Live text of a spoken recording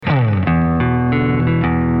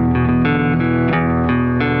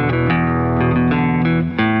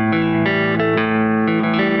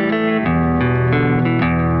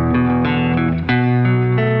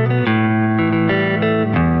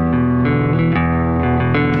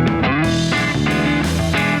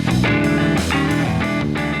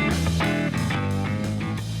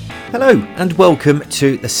Hello and welcome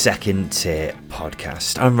to the Second Tier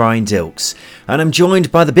Podcast. I'm Ryan Dilks and I'm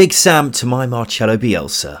joined by the big Sam to my Marcelo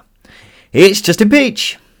Bielsa. It's Justin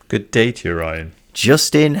Peach. Good day to you, Ryan.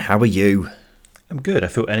 Justin, how are you? I'm good. I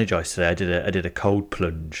feel energised today. I did a cold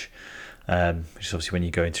plunge, which is obviously when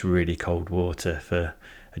you go into really cold water for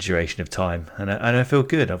a duration of time, and I feel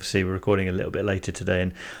good. Obviously, we're recording a little bit later today,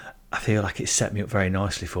 and I feel like it set me up very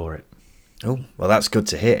nicely for it. Oh, well, that's good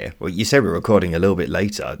to hear. Well, you say we're recording a little bit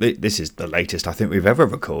later. This is the latest I think we've ever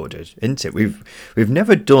recorded, isn't it? We've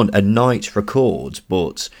never done a night record,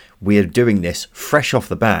 but we're doing this fresh off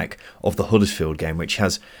the back of the Huddersfield game, which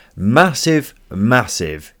has massive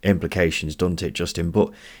implications, doesn't it, Justin? But,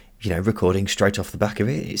 you know, recording straight off the back of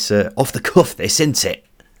it, it's off the cuff, this, isn't it?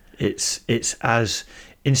 It's as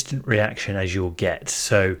instant reaction as you'll get.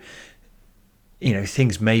 So, you know,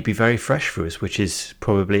 things may be very fresh for us, which is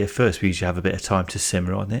probably a first. We usually have a bit of time to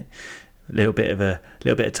simmer on it, a little bit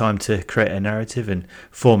of time to create a narrative and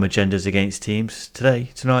form agendas against teams.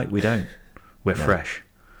 Tonight, we don't. We're fresh.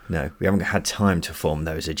 No, we haven't had time to form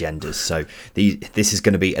those agendas. So this is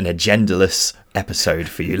going to be an agendaless episode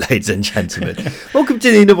for you, ladies and gentlemen. Welcome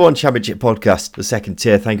to the number one championship podcast, the Second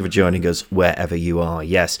Tier. Thank you for joining us wherever you are.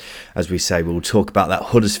 Yes, as we say, we'll talk about that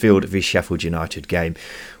Huddersfield v Sheffield United game,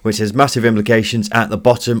 which has massive implications at the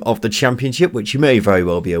bottom of the championship, which you may very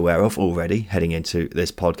well be aware of already heading into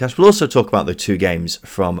this podcast. We'll also talk about the two games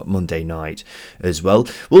from Monday night as well.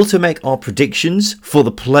 We'll also make our predictions for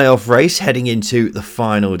the playoff race heading into the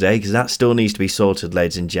final day, because that still needs to be sorted,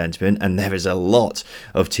 ladies and gentlemen, and there is a lot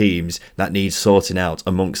of teams that need sorting out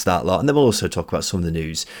amongst that lot. And then we'll also talk about some of the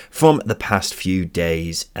news from the past few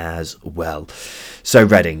days as well. So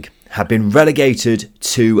Reading have been relegated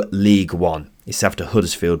to League One. It's after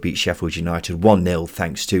Huddersfield beat Sheffield United 1-0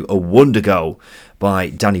 thanks to a wonder goal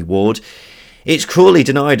by Danny Ward. It's cruelly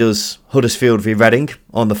denied us Huddersfield v Reading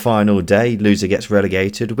on the final day. Loser gets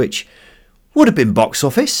relegated, which would have been box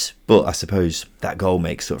office, but I suppose that goal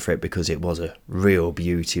makes up for it because it was a real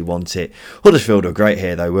beauty, wasn't it? Huddersfield were great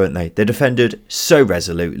here though, weren't they? They defended so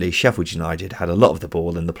resolutely. Sheffield United had a lot of the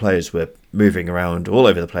ball and the players were moving around all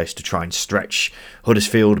over the place to try and stretch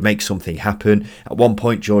Huddersfield, make something happen. At one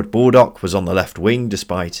point, George Baldock was on the left wing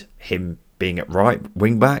despite him being at right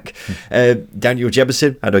wing back. Daniel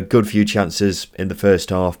Jefferson had a good few chances in the first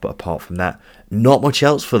half, but apart from that, not much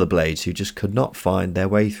else for the Blades, who just could not find their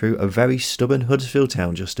way through a very stubborn Huddersfield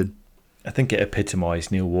town, Justin. I think it epitomised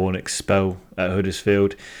Neil Warnock's spell at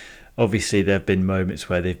Huddersfield. Obviously, there have been moments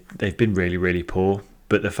where they've been really poor,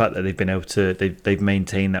 but the fact that they've been able to they've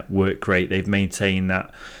maintained that work rate, they've maintained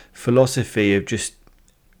that philosophy of just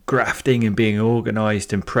grafting and being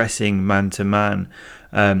organised and pressing man to man,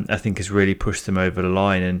 I think has really pushed them over the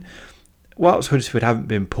line. And whilst Huddersfield haven't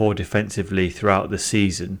been poor defensively throughout the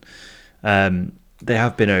season, they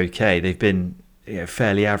have been okay. They've been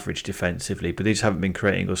fairly average defensively, but they just haven't been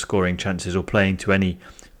creating or scoring chances or playing to any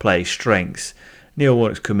player's strengths. Neil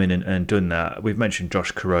Warnock's come in and done that. We've mentioned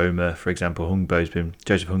Josh Koroma, for example.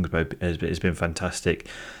 Joseph Hungbo has been fantastic.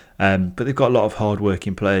 But they've got a lot of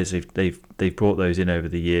hard-working players. They've brought those in over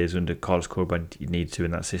the years under Carlos Corberan. You need to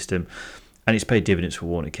in that system, and it's paid dividends for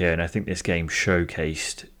Warnock here. And I think this game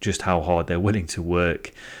showcased just how hard they're willing to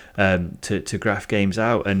work to graft games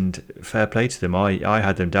out. And fair play to them. I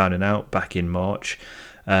had them down and out back in March,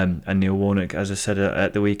 and Neil Warnock, as I said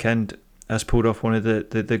at the weekend, has pulled off one of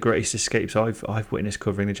the greatest escapes I've witnessed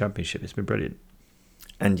covering the Championship. It's been brilliant.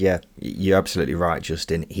 And yeah, you're absolutely right,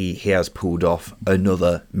 Justin. He has pulled off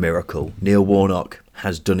another miracle. Neil Warnock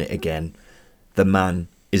has done it again. The man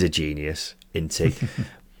is a genius, isn't he?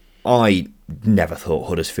 I never thought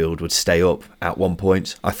Huddersfield would stay up at one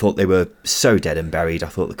point. I thought they were so dead and buried. I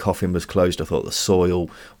thought the coffin was closed. I thought the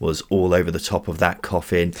soil was all over the top of that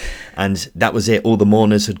coffin. And that was it. All the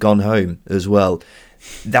mourners had gone home as well.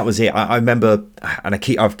 That was it. I remember, and I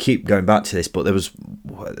keep going back to this, but there was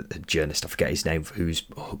a journalist, I forget his name, who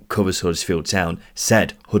covers Huddersfield Town,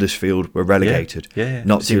 said Huddersfield were relegated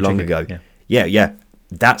not too long ago. Yeah.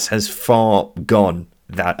 That's as far gone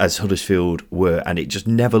that as Huddersfield were, and it just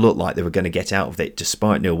never looked like they were going to get out of it,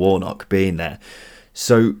 despite Neil Warnock being there.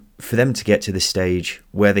 So for them to get to this stage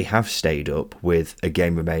where they have stayed up with a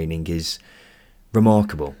game remaining is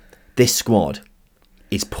remarkable. This squad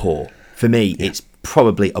is poor. For me, it's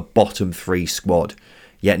probably a bottom three squad.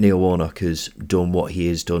 Yet Neil Warnock has done what he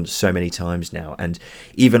has done so many times now. And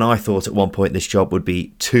even I thought at one point this job would be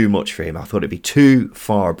too much for him. I thought it'd be too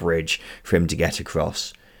far a bridge for him to get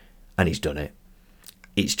across. And he's done it.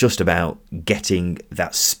 It's just about getting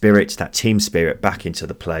that spirit, that team spirit back into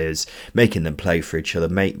the players, making them play for each other,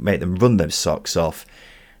 make them run their socks off.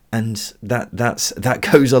 And that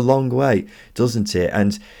goes a long way, doesn't it?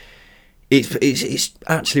 And It's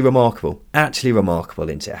actually remarkable,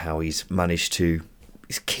 isn't it, how he's managed to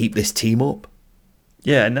keep this team up.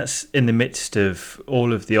 Yeah, and that's in the midst of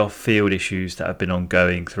all of the off-field issues that have been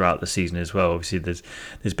ongoing throughout the season as well. Obviously,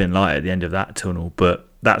 there's been light at the end of that tunnel, but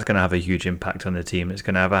that's going to have a huge impact on the team. It's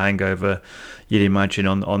going to have a hangover, you'd imagine,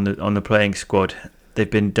 on the playing squad. They've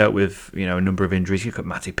been dealt with, a number of injuries. You've got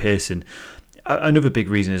Matty Pearson. Another big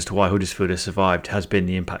reason as to why Huddersfield has survived has been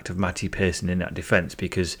the impact of Matty Pearson in that defence,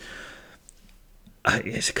 because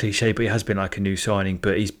it's a cliche, but he has been like a new signing.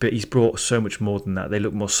 But he's brought so much more than that. They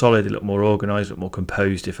look more solid, they look more organised, look more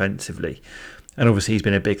composed defensively, and obviously he's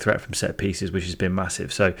been a big threat from set pieces, which has been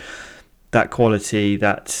massive. So that quality,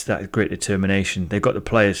 that great determination, they've got the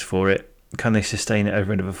players for it. Can they sustain it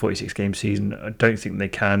over another 46-game season? I don't think they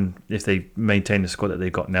can. If they maintain the squad that they've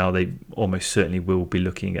got now, they almost certainly will be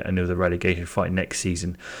looking at another relegation fight next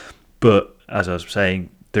season. But as I was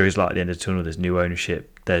saying, there is light at the end of the tunnel. There's new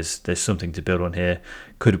ownership. There's something to build on here.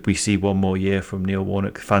 Could we see one more year from Neil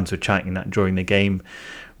Warnock? Fans were chanting that during the game.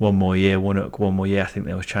 One more year, Warnock, one more year. I think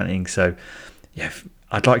they were chanting. So, yeah,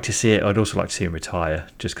 I'd like to see it. I'd also like to see him retire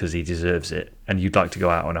just because he deserves it. And you'd like to go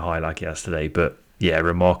out on a high like he has today. But, yeah,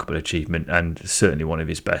 remarkable achievement and certainly one of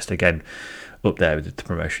his best. Again, up there with the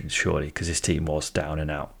promotions, surely, because his team was down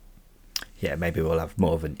and out. Yeah, maybe we'll have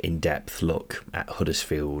more of an in-depth look at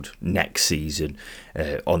Huddersfield next season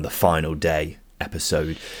on the final day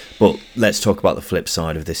episode. But let's talk about the flip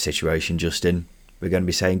side of this situation, Justin. We're going to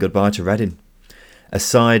be saying goodbye to Reading, a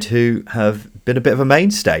side who have been a bit of a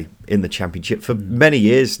mainstay in the Championship for many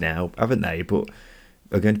years now, haven't they? But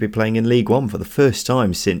are going to be playing in League One for the first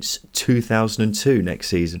time since 2002 next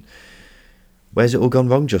season. Where's it all gone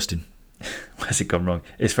wrong, Justin? Where's it gone wrong?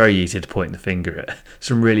 It's very easy to point the finger at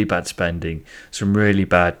some really bad spending, some really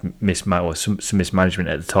bad some mismanagement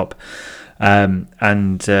at the top, and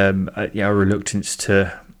a reluctance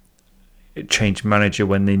to change manager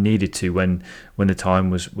when they needed to, when the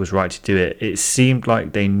time was right to do it. It seemed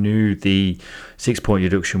like they knew the 6-point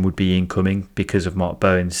deduction would be incoming because of Mark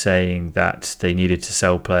Bowen saying that they needed to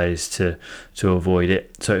sell players to avoid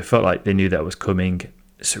it. So it felt like they knew that was coming.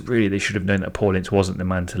 So really, they should have known that Paul Ince wasn't the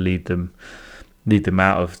man to lead them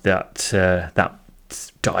out of that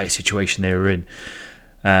dire situation they were in.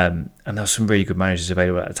 And there were some really good managers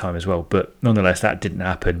available at the time as well. But nonetheless, that didn't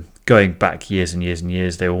happen. Going back years and years and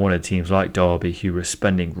years, they were one of the teams like Derby who were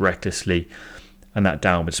spending recklessly, and that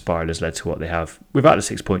downward spiral has led to what they have. Without the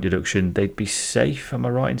 6-point deduction, they'd be safe, am I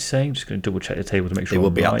right in saying? Just going to double check the table to make sure they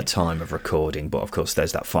will be right at the time of recording, but of course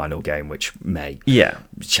there's that final game which may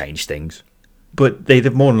change things. But they'd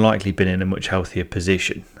have more than likely been in a much healthier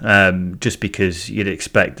position, just because you'd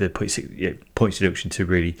expect the points deduction to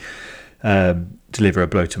really deliver a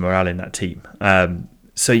blow to morale in that team.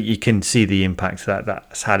 So you can see the impact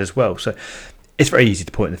that's had as well. So it's very easy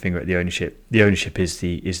to point the finger at the ownership. The ownership is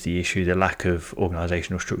the issue, the lack of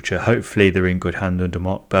organisational structure. Hopefully they're in good hand under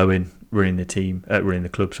Mark Bowen running the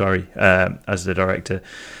club, as the director.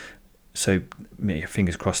 So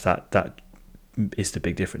fingers crossed that is the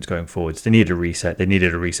big difference going forwards. They needed a reset. They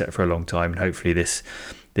needed a reset for a long time, and hopefully this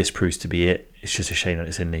proves to be it. It's just a shame that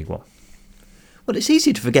it's in League One. Well, it's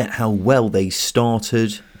easy to forget how well they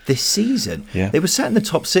started this season. Yeah. They were sat in the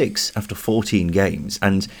top 6 after 14 games,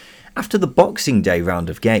 and after the Boxing Day round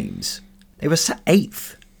of games, they were sat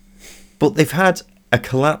 8th. But they've had a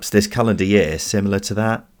collapse this calendar year similar to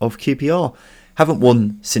that of QPR. Haven't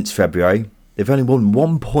won since February. They've only won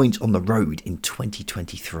 1 point on the road in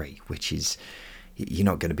 2023, which is you're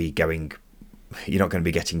not going to be getting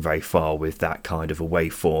very far with that kind of away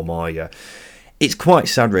form, are you? It's quite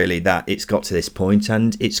sad, really, that it's got to this point,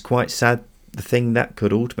 and it's quite sad the thing that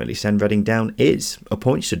could ultimately send Reading down is a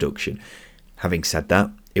points deduction. Having said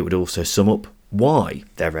that, it would also sum up why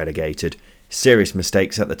they're relegated. Serious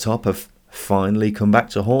mistakes at the top have finally come back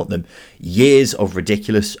to haunt them. Years of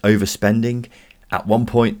ridiculous overspending. At one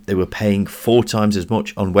point, they were paying 4 times as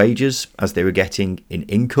much on wages as they were getting in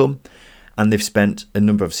income, and they've spent a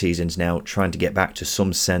number of seasons now trying to get back to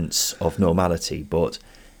some sense of normality, but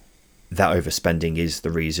that overspending is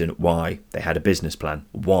the reason why they had a business plan,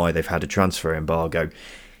 why they've had a transfer embargo.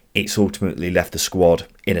 It's ultimately left the squad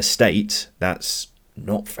in a state that's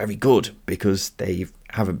not very good because they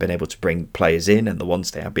haven't been able to bring players in, and the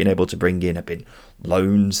ones they have been able to bring in have been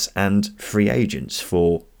loans and free agents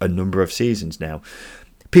for a number of seasons now.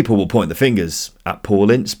 People will point the fingers at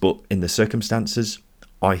Paul Ince, but in the circumstances,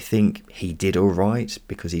 I think he did all right,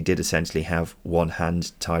 because he did essentially have one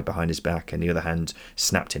hand tied behind his back and the other hand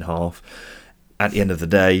snapped in half. At the end of the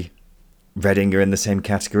day, Reading are in the same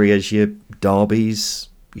category as your Derbies,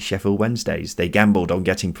 your Sheffield Wednesdays. They gambled on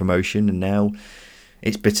getting promotion, and now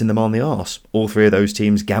it's bitten them on the arse. All three of those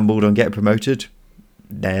teams gambled on getting promoted.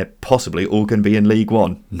 They're possibly all going to be in League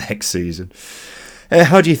One next season.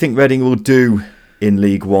 How do you think Reading will do in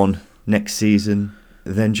League One next season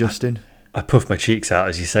then, Justin? I puff my cheeks out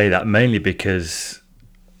as you say that, mainly because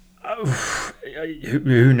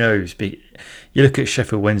who knows? You look at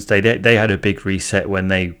Sheffield Wednesday, they had a big reset when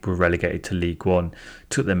they were relegated to League One. It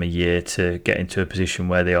took them a year to get into a position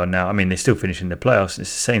where they are now. I mean, they're still finishing the playoffs.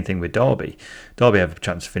 It's the same thing with Derby. Derby have a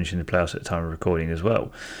chance of finishing the playoffs at the time of recording as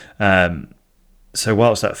well. So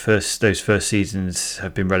whilst those first seasons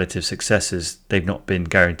have been relative successes, they've not been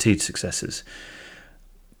guaranteed successes.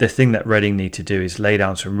 The thing that Reading need to do is lay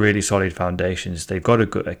down some really solid foundations. They've got a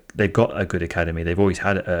good academy. They've always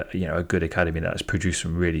had a good academy that has produced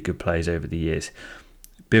some really good players over the years.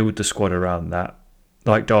 Build the squad around that,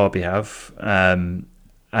 like Derby have, and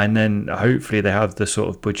then hopefully they have the sort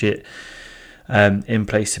of budget in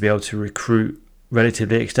place to be able to recruit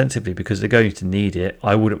relatively extensively, because they're going to need it.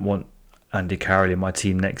 I wouldn't want Andy Carroll in my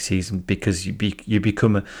team next season, because you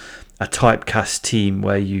become a typecast team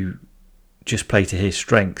where you just play to his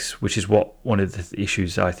strengths, which is what one of the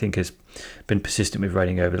issues I think has been persistent with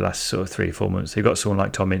Reading over the last sort of 3 or 4 months. They've got someone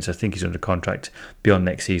like Tom Ince. I think he's under contract beyond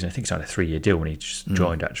next season. I think he's on a 3-year deal when he just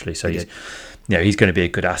joined, actually. So he's going to be a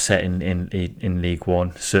good asset in League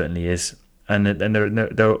One, certainly is. And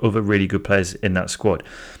there are other really good players in that squad.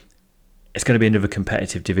 It's going to be another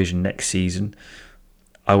competitive division next season.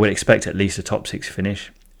 I would expect at least a top 6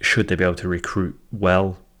 finish, should they be able to recruit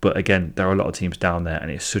well. But again, there are a lot of teams down there, and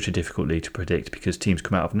it's such a difficult league to predict because teams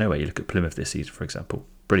come out of nowhere. You look at Plymouth this season, for example.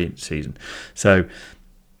 Brilliant season. So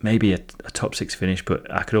maybe a top 6 finish,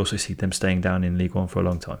 but I could also see them staying down in League One for a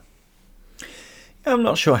long time. I'm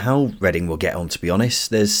not sure how Reading will get on, to be honest.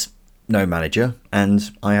 There's no manager, and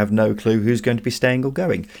I have no clue who's going to be staying or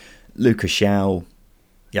going. Lucas Shaw,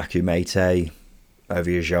 Yaku Mete,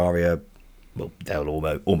 Ovia Jaria, well, they'll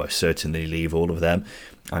almost certainly leave, all of them.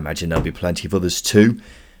 I imagine there'll be plenty of others too.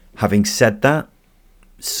 Having said that,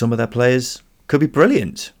 some of their players could be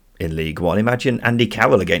brilliant in League One. Imagine Andy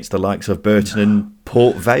Carroll against the likes of Burton and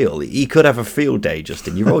Port Vale. He could have a field day,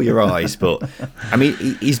 Justin. You roll your eyes, but I mean,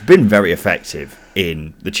 he's been very effective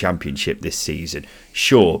in the Championship this season.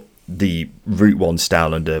 Sure, the Route 1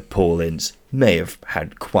 style under Paul Ince may have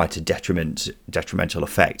had quite a detrimental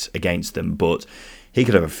effect against them, but he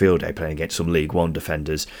could have a field day playing against some League One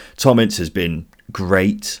defenders. Tom Ince has been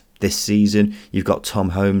great this season. You've got Tom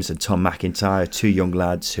Holmes and Tom McIntyre, 2 young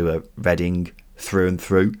lads who are Reading through and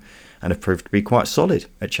through and have proved to be quite solid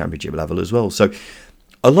at Championship level as well. So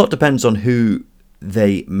a lot depends on who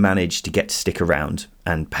they manage to get to stick around,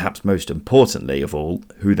 and perhaps most importantly of all,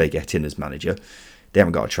 who they get in as manager. They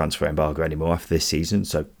haven't got a transfer embargo anymore after this season,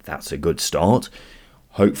 so that's a good start.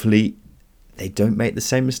 Hopefully they don't make the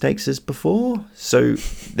same mistakes as before, so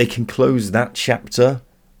they can close that chapter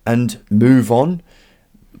and move on.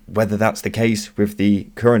 Whether that's the case with the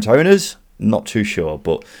current owners, not too sure,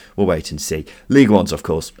 but we'll wait and see. League One's, of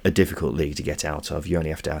course, a difficult league to get out of. You only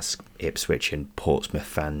have to ask Ipswich and Portsmouth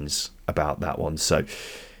fans about that one. So,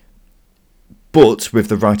 but with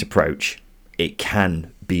the right approach, it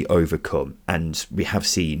can be overcome. And we have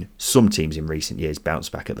seen some teams in recent years bounce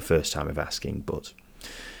back at the first time of asking, but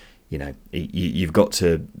you know, you've got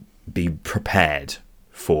to be prepared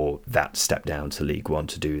for that step down to League One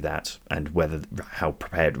to do that, and how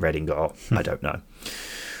prepared Reading are, I don't know.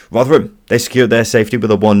 Rotherham, they secured their safety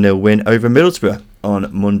with a 1-0 win over Middlesbrough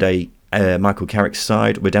on Monday. Michael Carrick's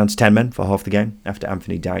side were down to 10 men for half the game after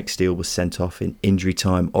Anthony Dyke-Steele was sent off in injury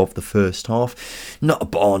time of the first half. Not a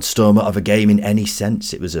barnstormer of a game in any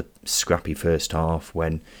sense. It was a scrappy first half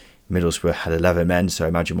when Middlesbrough had 11 men, so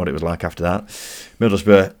imagine what it was like after that.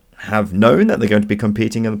 Middlesbrough have known that they're going to be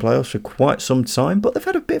competing in the playoffs for quite some time, but they've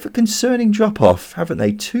had a bit of a concerning drop-off, haven't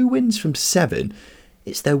they? 2 wins from 7.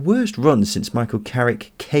 It's their worst run since Michael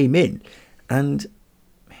Carrick came in, and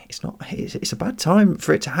it's a bad time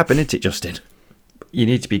for it to happen, isn't it, Justin? You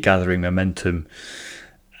need to be gathering momentum.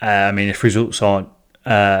 I mean, if results aren't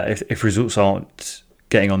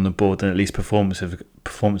getting on the board, then at least performances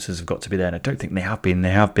have got to be there, and I don't think they have been.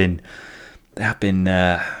 They have been.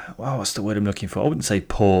 What's the word I'm looking for? I wouldn't say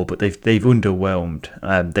poor, but they've underwhelmed.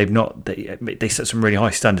 They set some really high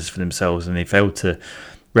standards for themselves, and they failed to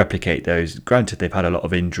replicate those. Granted, they've had a lot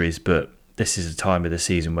of injuries, but this is a time of the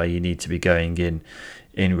season where you need to be going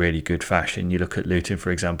in really good fashion. You look at Luton,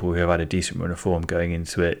 for example, who have had a decent run of form going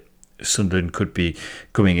into it. Sunderland could be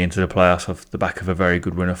coming into the playoffs off the back of a very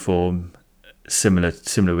good run of form. Similar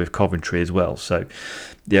with Coventry as well. So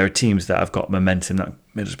there are teams that have got momentum that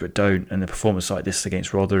Middlesbrough don't, and the performance like this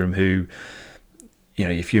against Rotherham, who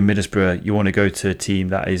if you're Middlesbrough, you want to go to a team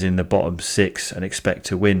that is in the bottom 6 and expect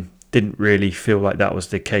to win. Didn't really feel like that was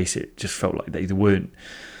the case. It just felt like they weren't,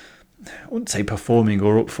 I wouldn't say performing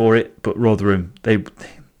or up for it, but Rotherham,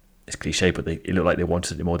 it's cliche, but it looked like they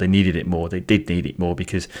wanted it more. They needed it more. They did need it more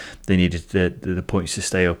because they needed the points to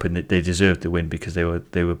stay up, and they deserved the win because they were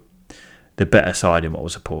the better side in what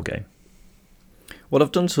was a poor game. Well,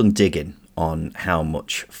 I've done some digging on how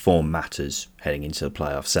much form matters heading into the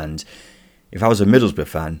playoffs, and if I was a Middlesbrough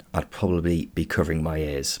fan, I'd probably be covering my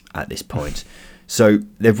ears at this point. So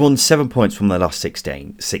they've won 7 points from their last six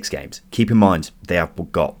games. Keep in mind, they have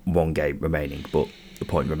got one game remaining, but the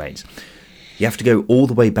point remains. You have to go all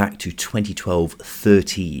the way back to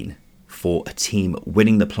 2012-13 for a team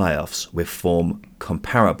winning the playoffs with form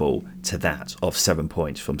comparable to that of 7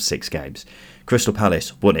 points from 6 games. Crystal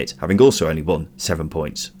Palace won it, having also only won 7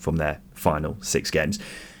 points from their final 6 games.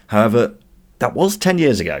 However, that was 10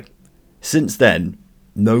 years ago. Since then,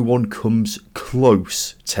 no one comes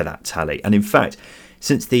close to that tally. And in fact,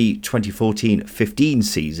 since the 2014-15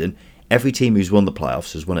 season, every team who's won the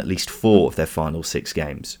playoffs has won at least 4 of their final 6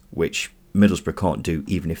 games, which Middlesbrough can't do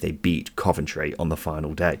even if they beat Coventry on the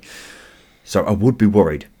final day. So I would be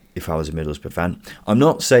worried if I was a Middlesbrough fan. I'm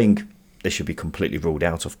not saying they should be completely ruled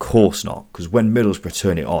out, of course not, because when Middlesbrough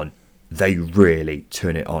turn it on, they really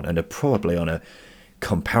turn it on and are probably on a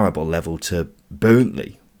comparable level to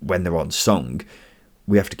Burnley when they're on song.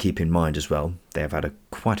 We have to keep in mind as well, they have had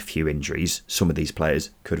quite a few injuries. Some of these players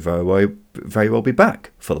could very well be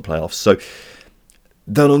back for the playoffs. So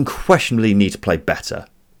they'll unquestionably need to play better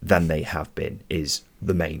than they have been, is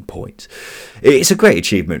the main point. It's a great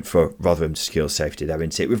achievement for Rotherham to secure safety there,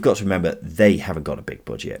 isn't it? We've got to remember they haven't got a big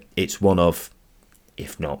budget. It's one of,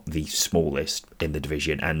 if not the smallest in the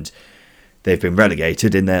division, and they've been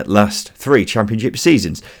relegated in their last 3 championship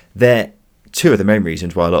seasons. They're 2 of the main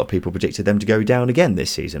reasons why a lot of people predicted them to go down again this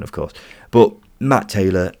season, of course. But Matt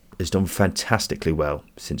Taylor has done fantastically well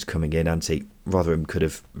since coming in, and Rotherham could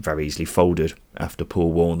have very easily folded after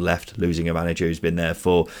Paul Warne left. Losing a manager who's been there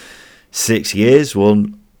for 6 years will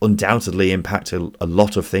undoubtedly impact a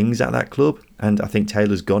lot of things at that club, and I think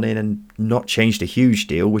Taylor's gone in and not changed a huge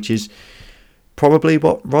deal, which is probably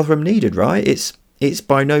what Rotherham needed, right? It's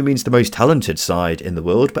by no means the most talented side in the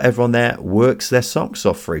world, but everyone there works their socks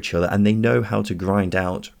off for each other and they know how to grind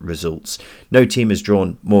out results. No team has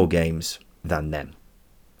drawn more games than them.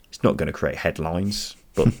 It's not going to create headlines,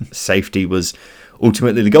 but safety was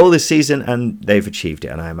ultimately the goal this season and they've achieved it,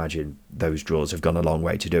 and I imagine those draws have gone a long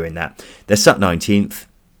way to doing that. They're sat 19th.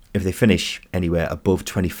 If they finish anywhere above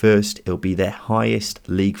 21st, it'll be their highest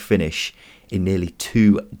league finish in nearly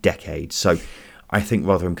 2 decades. So I think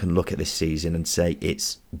Rotherham can look at this season and say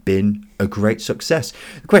it's been a great success.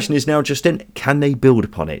 The question is now, Justin, can they build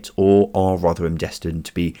upon it, or are Rotherham destined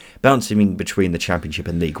to be bouncing between the Championship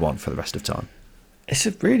and League One for the rest of time? It's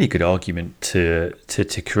a really good argument to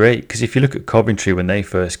create, because if you look at Coventry when they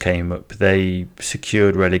first came up, they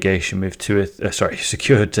secured relegation with staying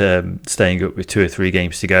up with 2 or 3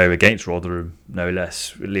 games to go against Rotherham, no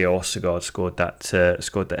less. Leo Ostigard scored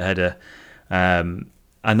that header.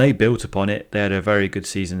 And they built upon it. They had a very good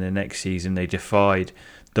season the next season. They defied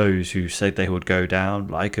those who said they would go down,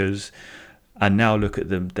 like us. And now look at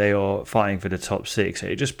them. They are fighting for the top 6.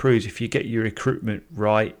 It just proves if you get your recruitment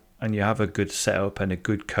right and you have a good setup and a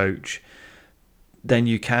good coach, then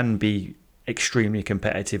you can be extremely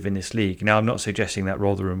competitive in this league. Now, I'm not suggesting that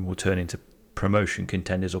Rotherham will turn into promotion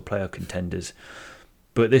contenders or player contenders,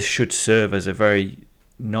 but this should serve as a very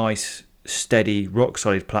nice, steady, rock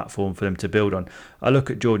solid platform for them to build on. I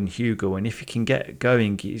look at Jordan Hugo, and if he can get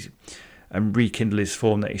going and rekindle his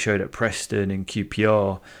form that he showed at Preston and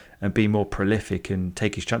QPR and be more prolific and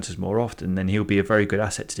take his chances more often, then he'll be a very good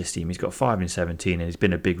asset to this team. He's got 5 in 17 and he's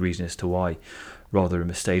been a big reason as to why Rotherham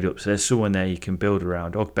has stayed up. So there's someone there you can build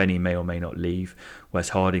around. Ogbenny may or may not leave. Wes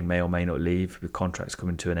Harding may or may not leave with contracts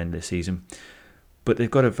coming to an end this season. But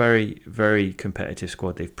they've got a very, very competitive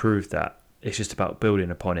squad. They've proved that. It's just about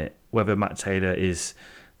building upon it. Whether Matt Taylor is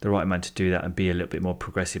the right man to do that and be a little bit more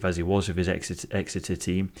progressive as he was with his Exeter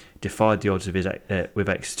team, defied the odds of with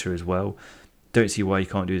Exeter as well. Don't see why you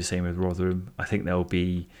can't do the same with Rotherham. I think it'll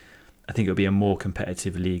be a more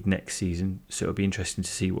competitive league next season. So it'll be interesting to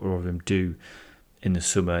see what Rotherham do in the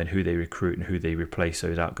summer and who they recruit and who they replace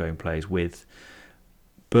those outgoing players with.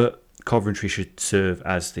 But Coventry should serve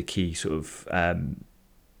as the key sort of,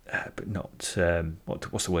 but not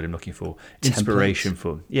what's the word I'm looking for? Inspiration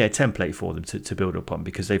template for them to build upon,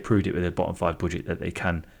 because they proved it with a bottom 5 budget that they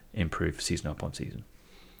can improve season upon season.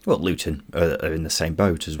 Well, Luton are in the same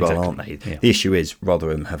boat as well, exactly. Aren't they? Yeah. The issue is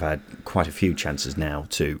Rotherham have had quite a few chances now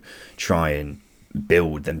to try and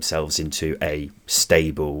build themselves into a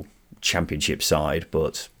stable Championship side,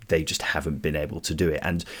 but they just haven't been able to do it.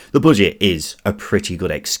 And the budget is a pretty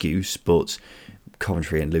good excuse, but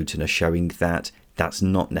Coventry and Luton are showing that that's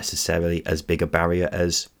not necessarily as big a barrier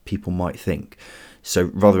as people might think.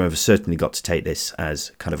 So Rotherham have certainly got to take this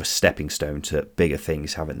as kind of a stepping stone to bigger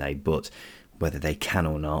things, haven't they? But whether they can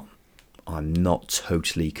or not, I'm not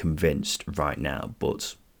totally convinced right now,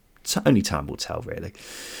 but only time will tell, really.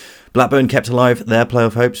 Blackburn kept alive their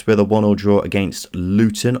playoff hopes with a 1-1 draw against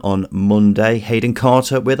Luton on Monday. Hayden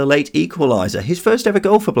Carter with a late equaliser. His first ever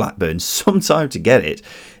goal for Blackburn. Some time to get it.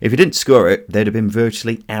 If he didn't score it, they'd have been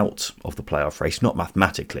virtually out of the playoff race. Not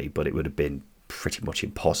mathematically, but it would have been pretty much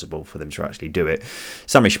impossible for them to actually do it.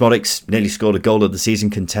 Sammy Szmodics nearly scored a goal of the season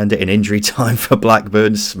contender in injury time for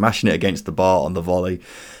Blackburn, smashing it against the bar on the volley.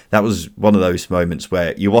 That was one of those moments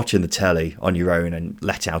where you're watching the telly on your own and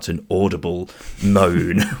let out an audible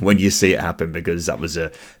moan when you see it happen, because that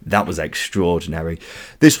was extraordinary.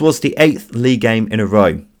 This was the 8th league game in a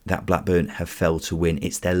row that Blackburn have failed to win.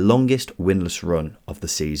 It's their longest winless run of the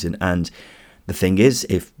season, and the thing is,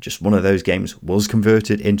 if just one of those games was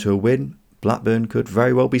converted into a win, Blackburn could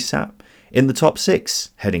very well be sat in the top 6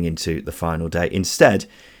 heading into the final day. Instead,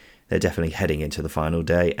 they're definitely heading into the final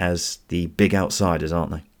day as the big outsiders,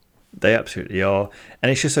 aren't they? They absolutely are. And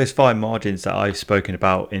it's just those fine margins that I've spoken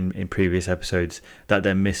about in previous episodes that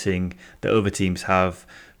they're missing, that other teams have.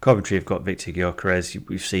 Coventry have got Victor Gyökeres.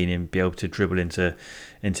 We've seen him be able to dribble into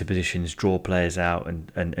positions, draw players out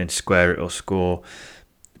and square it or score.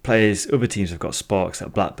 Other teams have got sparks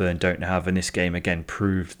that Blackburn don't have, and this game again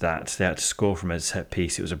proved that. They had to score from a set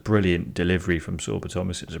piece. It was a brilliant delivery from Sorba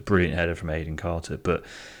Thomas. It was a brilliant header from Hayden Carter. But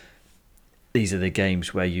these are the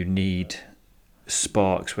games where you need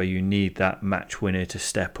sparks, where you need that match winner to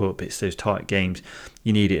step up. It's those tight games.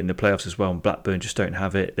 You need it in the playoffs as well, and Blackburn just don't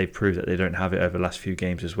have it. They've proved that they don't have it over the last few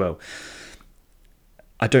games as well.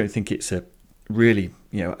 I don't think it's a really,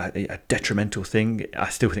 a detrimental thing. I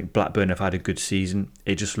still think Blackburn have had a good season.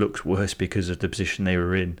 It just looks worse because of the position they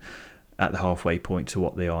were in at the halfway point to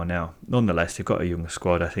what they are now. Nonetheless, they've got a young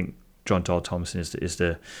squad. I think John Dahl Thompson is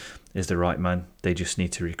the right man. They just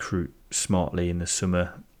need to recruit smartly in the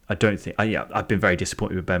summer. I've been very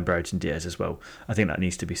disappointed with Ben Brereton Diaz as well. I think that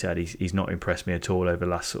needs to be said. He's not impressed me at all over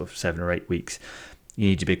the last sort of 7 or 8 weeks. You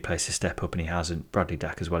need your big players to step up, and he hasn't. Bradley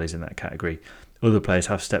Dack as well is in that category. Other players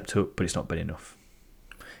have stepped up, but it's not been enough.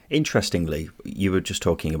 Interestingly, you were just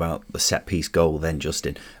talking about the set-piece goal then,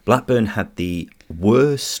 Justin. Blackburn had the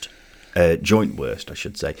worst, joint worst, I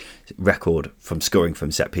should say, record from scoring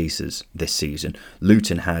from set-pieces this season.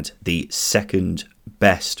 Luton had the second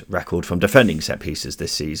best record from defending set-pieces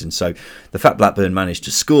this season. So the fact Blackburn managed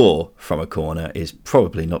to score from a corner is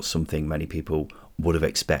probably not something many people would have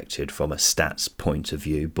expected from a stats point of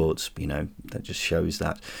view, but that just shows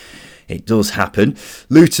that it does happen.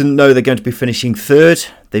 Luton know they're going to be finishing 3rd.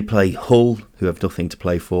 They play Hull, who have nothing to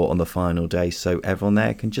play for on the final day, so everyone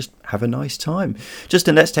there can just have a nice time.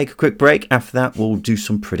 Justin, let's take a quick break. After that, we'll do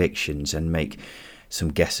some predictions and make some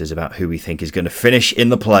guesses about who we think is going to finish in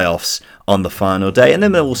the playoffs on the final day, and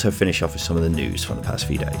then we'll also finish off with some of the news from the past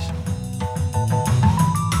few days.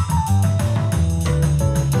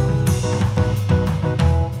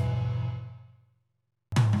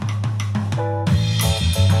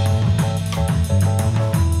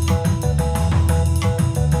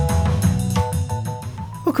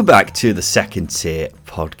 Welcome back to the Second Tier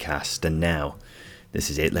podcast, and now this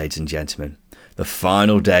is it, ladies and gentlemen. The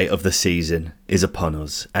final day of the season is upon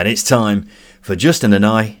us, and it's time for Justin and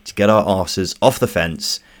I to get our arses off the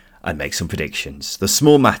fence and make some predictions. The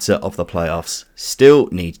small matter of the playoffs still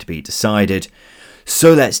needs to be decided,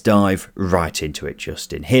 so let's dive right into it,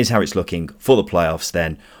 Justin. Here's how it's looking for the playoffs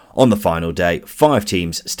then on the final day. 5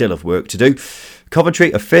 teams still have work to do.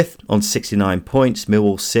 Coventry are 5th on 69 points,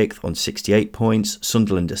 Millwall 6th on 68 points,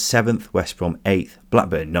 Sunderland are 7th, West Brom 8th,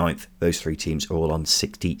 Blackburn 9th. Those 3 teams are all on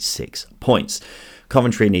 66 points.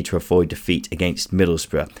 Coventry need to avoid defeat against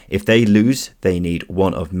Middlesbrough. If they lose, they need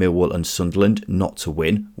one of Millwall and Sunderland not to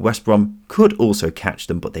win. West Brom could also catch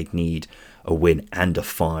them, but they'd need a win and a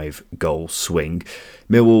 5-goal swing.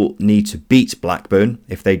 Millwall need to beat Blackburn.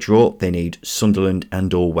 If they draw, they need Sunderland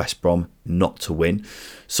and or West Brom not to win.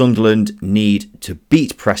 Sunderland need to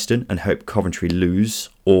beat Preston and hope Coventry lose,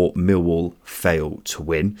 or Millwall fail to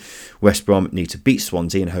win. West Brom need to beat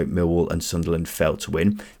Swansea and hope Millwall and Sunderland fail to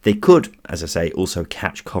win. They could, as I say, also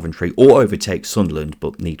catch Coventry or overtake Sunderland,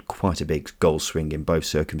 but need quite a big goal swing in both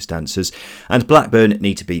circumstances. And Blackburn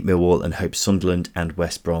need to beat Millwall and hope Sunderland and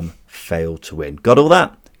West Brom fail to win. Got all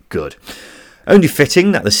that? Good. Only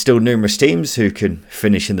fitting that there's still numerous teams who can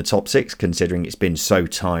finish in the top 6, considering it's been so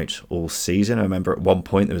tight all season. I remember at one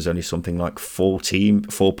point there was only something like 4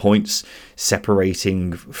 points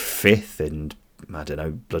separating 5th and, I don't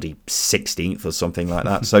know, bloody 16th or something like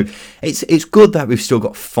that. So it's good that we've still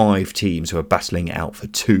got 5 teams who are battling it out for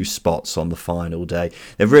 2 spots on the final day.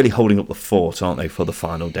 They're really holding up the fort, aren't they, for the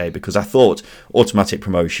final day? Because I thought automatic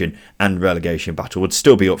promotion and relegation battle would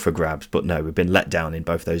still be up for grabs, but no, we've been let down in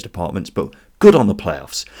both those departments. But good on the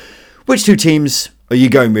playoffs. Which 2 teams are you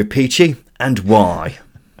going with, Peachy, and why?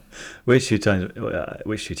 Which two teams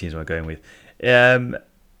am I going with?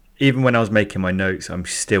 Even when I was making my notes, I'm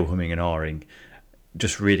still humming and ahhing.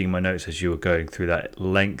 Just reading my notes as you were going through that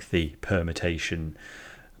lengthy permutation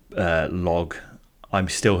log, I'm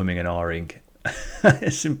still humming and ahhing.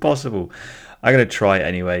 It's impossible. I'm going to try it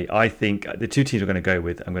anyway. I think the 2 teams I'm going to go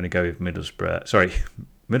with Middlesbrough. Sorry,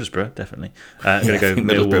 Middlesbrough, definitely. I'm going to go with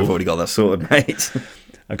Middlesbrough have already got that sorted, mate.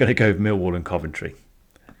 I'm going to go with Millwall and Coventry.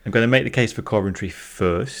 I'm going to make the case for Coventry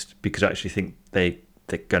first because I actually think they're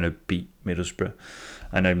going to beat Middlesbrough.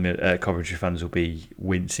 I know Coventry fans will be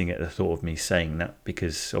wincing at the thought of me saying that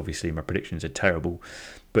because obviously my predictions are terrible.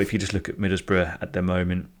 But if you just look at Middlesbrough at the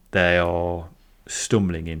moment, they are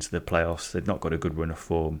stumbling into the playoffs. They've not got a good run of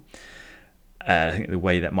form. I think the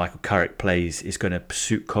way that Michael Carrick plays is going to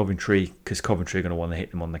suit Coventry because Coventry are going to want to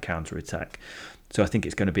hit them on the counter-attack. So I think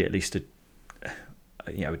it's going to be at least a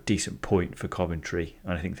decent point for Coventry,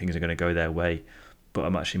 and I think things are going to go their way. But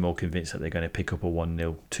I'm actually more convinced that they're going to pick up a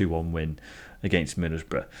 1-0, 2-1 win against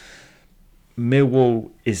Middlesbrough.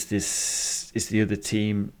 Millwall is the other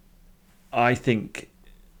team. I think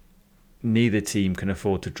neither team can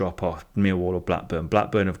afford to drop off, Millwall or Blackburn.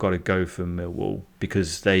 Blackburn have got to go for Millwall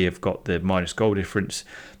because they have got the minus goal difference.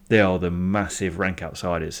 They are the massive rank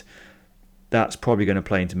outsiders. That's probably going to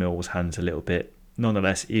play into Millwall's hands a little bit.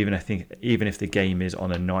 Nonetheless, even if the game is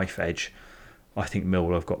on a knife edge, I think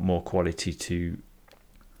Millwall have got more quality to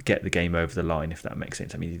get the game over the line, if that makes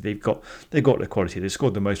sense. I mean, they've got the quality. They've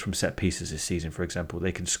scored the most from set pieces this season, for example.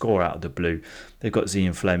 They can score out of the blue. They've got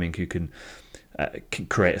Zian Fleming who can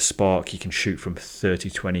create a spark. He can shoot from 30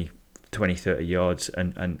 yards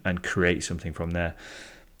and create something from there.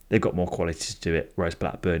 They've got more quality to do it, whereas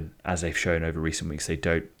Blackburn, as they've shown over recent weeks, they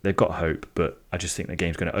don't. They've got hope, but I just think the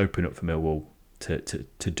game's going to open up for Millwall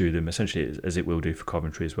to do them, essentially, as it will do for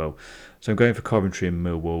Coventry as well. So I'm going for Coventry and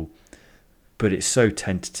Millwall, but it's so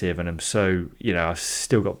tentative, and I'm so, I've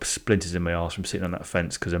still got splinters in my arse from sitting on that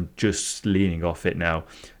fence because I'm just leaning off it now,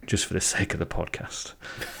 just for the sake of the podcast.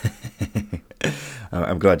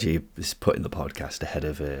 I'm glad you putting the podcast ahead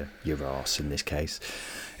of your arse in this case.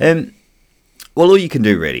 Well, all you can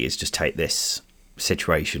do really is just take this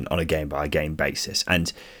situation on a game-by-game basis.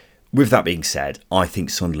 And with that being said, I think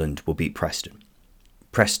Sunderland will beat Preston.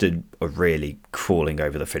 Preston are really crawling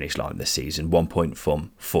over the finish line this season, 1 point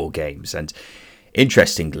from 4 games. And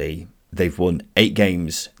interestingly, they've won 8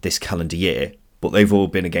 games this calendar year, but they've all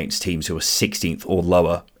been against teams who are 16th or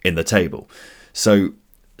lower in the table. So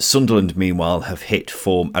Sunderland, meanwhile, have hit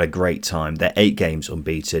form at a great time. They're 8 games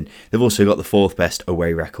unbeaten. They've also got the 4th best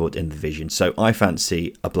away record in the division. So I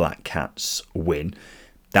fancy a Black Cats win.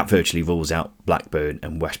 That virtually rules out Blackburn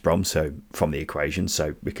and West Brom from the equation,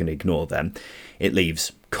 so we can ignore them. It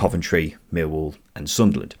leaves Coventry, Millwall and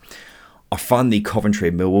Sunderland. I find the Coventry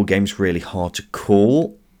and Millwall games really hard to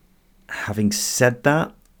call. Having said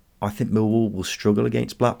that, I think Millwall will struggle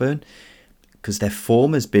against Blackburn because their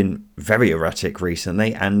form has been very erratic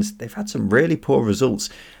recently and they've had some really poor results.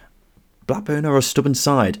 Blackburn are a stubborn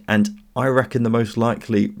side, and I reckon the most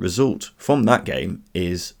likely result from that game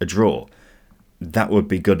is a draw. That would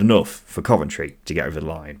be good enough for Coventry to get over the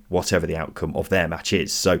line, whatever the outcome of their match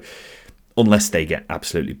is. So unless they get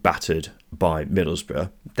absolutely battered by Middlesbrough,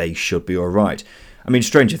 they should be all right. I mean,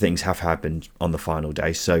 stranger things have happened on the final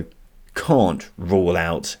day, so can't rule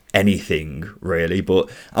out anything really, but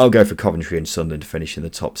I'll go for Coventry and Sunderland to finish in the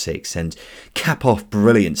top 6 and cap off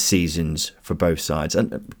brilliant seasons for both sides.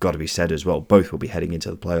 And got to be said as well, both will be heading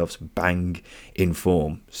into the playoffs bang in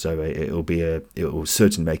form, so it will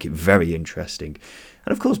certainly make it very interesting.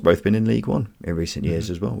 And of course, both been in League One in recent years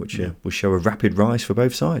as well, which will show a rapid rise for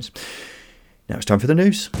both sides. Now it's time for the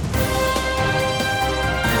news.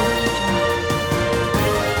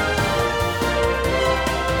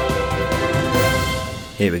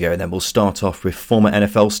 Here we go, and then we'll start off with former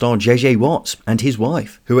NFL star JJ Watt and his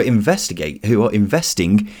wife, who are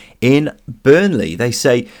investing in Burnley. They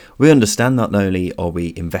say, "We understand not only are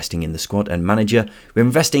we investing in the squad and manager, we're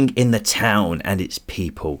investing in the town and its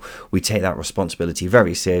people. We take that responsibility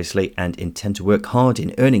very seriously and intend to work hard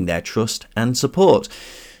in earning their trust and support."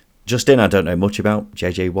 Justin, I don't know much about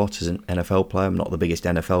JJ Watt as an NFL player. I'm not the biggest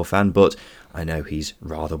NFL fan, but I know he's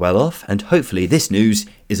rather well off, and hopefully this news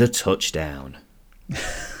is a touchdown.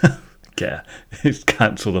 Yeah,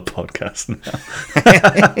 cancel the podcast now.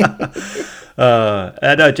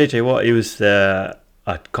 No, JJ Watt, he was, I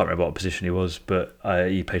can't remember what position he was, but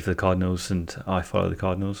he played for the Cardinals, and I follow the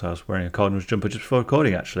Cardinals. I was wearing a Cardinals jumper just before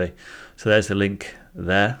recording, actually. So there's the link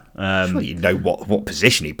there. Sure, you know what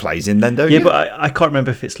position he plays in then, don't you? Yeah, but I can't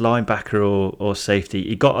remember if it's linebacker or safety.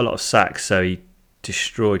 He got a lot of sacks, so he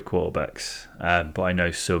destroyed quarterbacks. But I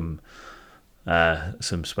know some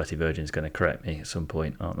sweaty virgin's going to correct me at some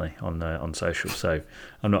point, aren't they, on social? So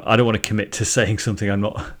I don't want to commit to saying something I'm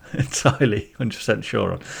not entirely 100%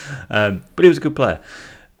 sure on. But he was a good player.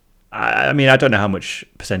 I mean, I don't know how much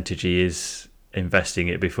percentage he is investing.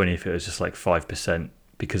 It'd be funny if it was just like 5%,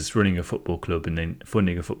 because running a football club and then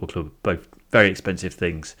funding a football club, both very expensive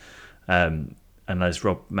things. And as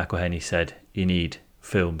Rob McElhenney said, you need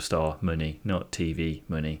film star money, not TV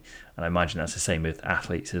money. And I imagine that's the same with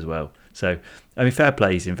athletes as well. So, I mean, fair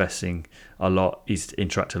play, he's investing a lot. He's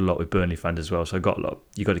interacted a lot with Burnley fans as well. So you've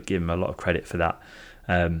got to give him a lot of credit for that.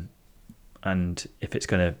 And if it's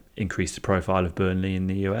going to increase the profile of Burnley in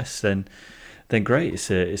the US, then great.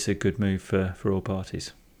 It's a good move for all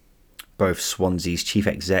parties. Both Swansea's chief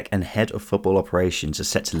exec and head of football operations are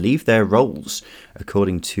set to leave their roles,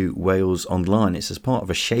 according to Wales Online. It's as part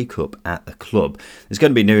of a shake-up at the club. There's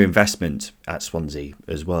going to be new investment at Swansea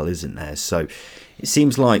as well, isn't there? So it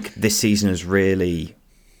seems like this season has really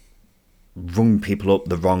rung people up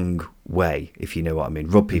the wrong way, if you know what I mean.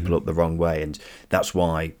 Rub people up the wrong way, and that's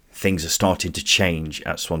why things are starting to change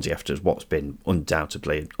at Swansea after what's been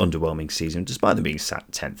undoubtedly an underwhelming season, despite them being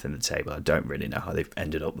sat 10th in the table. I don't really know how they've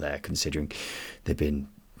ended up there, considering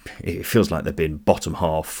it feels like they've been bottom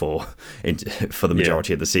half for the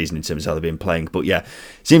majority of the season in terms of how they've been playing. But yeah,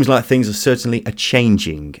 it seems like things are certainly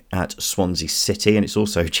changing at Swansea City, and it's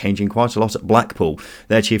also changing quite a lot at Blackpool.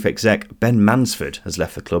 Their chief exec, Ben Mansford, has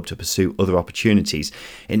left the club to pursue other opportunities.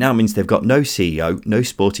 It now means they've got no CEO, no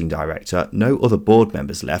sporting director, no other board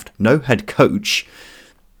members left, no head coach.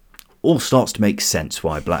 All starts to make sense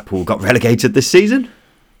why Blackpool got relegated this season.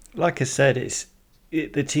 Like I said,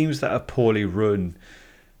 the teams that are poorly run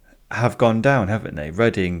have gone down, haven't they?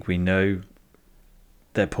 Reading, we know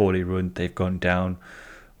they're poorly run, they've gone down.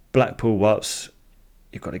 Blackpool, whilst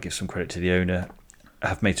you've got to give some credit to the owner,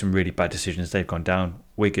 have made some really bad decisions, they've gone down.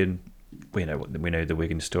 Wigan, we know the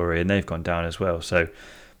Wigan story, and they've gone down as well. So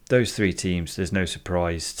those three teams, there's no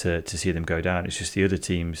surprise to see them go down. It's just the other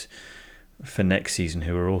teams for next season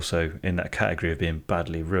who are also in that category of being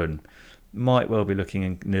badly run might well be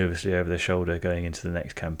looking nervously over their shoulder going into the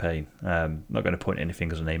next campaign. Not going to point any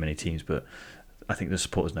fingers or name any teams, but I think the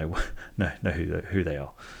supporters know who they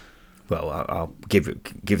are. Well, I'll give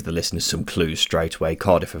the listeners some clues straight away.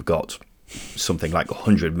 Cardiff have got something like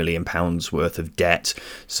 £100 million worth of debt.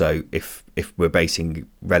 So if we're basing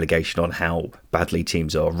relegation on how badly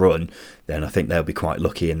teams are run, then I think they'll be quite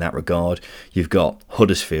lucky in that regard. You've got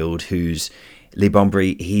Huddersfield, who's Lee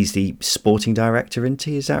Bombury, he's the sporting director, isn't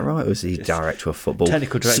he? Is that right? Or is he director of football?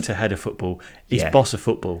 Technical director, head of football. He's boss of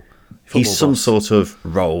football. He's some sort of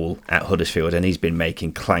role at Huddersfield, and he's been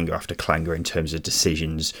making clangor after clangor in terms of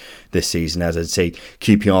decisions this season. As I'd say,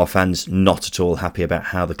 QPR fans not at all happy about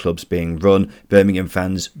how the club's being run. Birmingham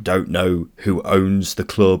fans don't know who owns the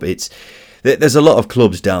club. There's a lot of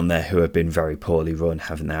clubs down there who have been very poorly run,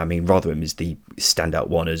 haven't they? I mean, Rotherham is the standout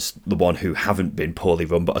one as the one who haven't been poorly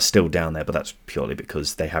run but are still down there, but that's purely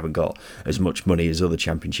because they haven't got as much money as other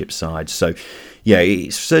championship sides. So, yeah,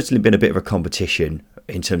 it's certainly been a bit of a competition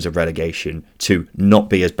in terms of relegation to not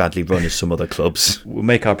be as badly run as some other clubs. We'll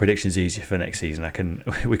make our predictions easier for next season.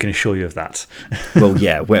 We can assure you of that. Well,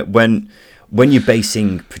 yeah, when you're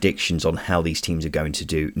basing predictions on how these teams are going to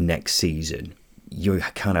do next season, you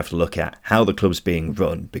kind of have to look at how the club's being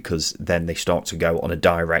run, because then they start to go on a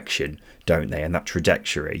direction, don't they? And that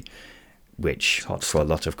trajectory, which for a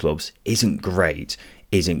lot of clubs isn't great,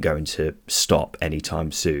 isn't going to stop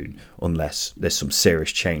anytime soon unless there's some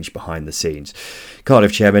serious change behind the scenes.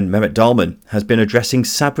 Cardiff chairman Mehmet Dalman has been addressing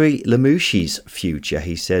Sabri Lamouchi's future.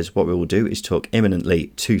 He says what we will do is talk imminently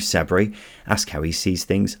to Sabri, ask how he sees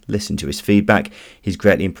things, listen to his feedback. He's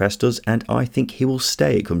greatly impressed us, and I think he will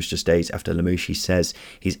stay. It comes just days after Lamouchi says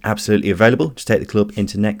he's absolutely available to take the club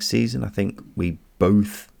into next season. I think we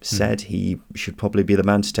both said he should probably be the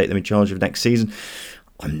man to take them in charge of next season.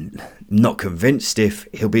 I'm not convinced if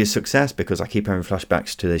he'll be a success, because I keep having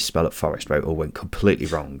flashbacks to this spell at Forest where it all went completely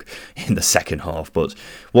wrong in the second half. But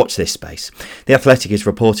watch this space. The Athletic is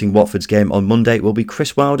reporting Watford's game on Monday will be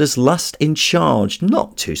Chris Wilder's last in charge.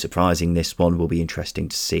 Not too surprising, this one. Will be interesting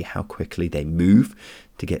to see how quickly they move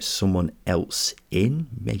to get someone else in.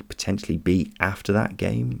 May potentially be after that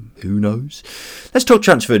game. Who knows? Let's talk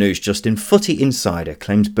transfer news, Justin. Footy Insider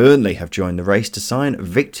claims Burnley have joined the race to sign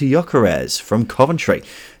Victor Gyökeres from Coventry.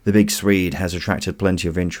 The big Swede has attracted plenty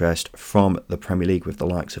of interest from the Premier League, with the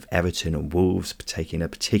likes of Everton and Wolves taking a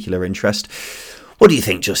particular interest. What do you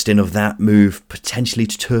think, Justin, of that move potentially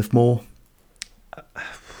to Turf Moor?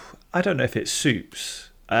 I don't know if it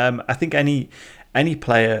suits. I think any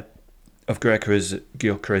player of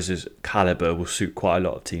Gyökeres' calibre will suit quite a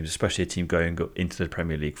lot of teams, especially a team going into the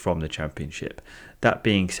Premier League from the Championship. That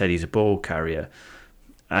being said, he's a ball carrier,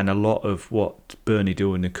 and a lot of what Burnley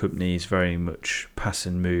do in the company is very much pass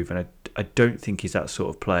and move, and I don't think he's that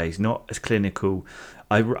sort of player. He's not as clinical.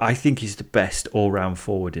 I think he's the best all-round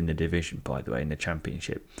forward in the division, by the way, in the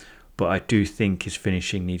Championship, but I do think his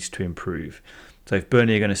finishing needs to improve. So if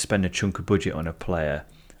Burnley are going to spend a chunk of budget on a player,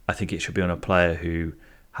 I think it should be on a player who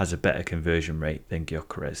has a better conversion rate than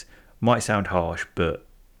Gyökeres. Might sound harsh, but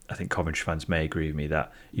I think Coventry fans may agree with me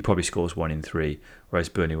that he probably scores 1 in 3, whereas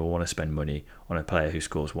Burnley will want to spend money on a player who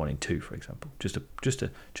scores 1 in 2, for example. Just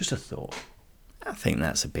a thought. I think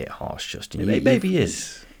that's a bit harsh, Justin. Maybe he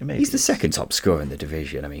is. He's the second top scorer in the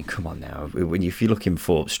division. I mean, come on now. If you're looking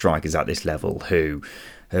for strikers at this level who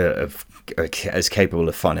are as capable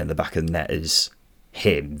of finding the back of the net as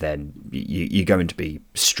him, then you're going to be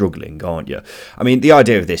struggling, aren't you? I mean, the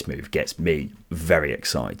idea of this move gets me very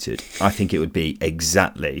excited. I think it would be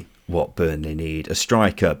exactly what Burnley need. A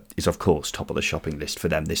striker is, of course, top of the shopping list for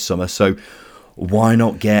them this summer, so why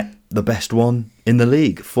not get the best one in the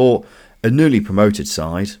league? For a newly promoted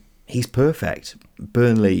side, he's perfect.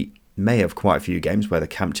 Burnley may have quite a few games where they're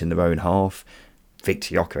camped in their own half.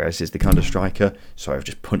 Victor Gyökeres is the kind of striker. Sorry, I've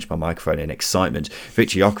just punched my microphone in excitement.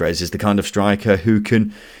 Victor Gyökeres is the kind of striker who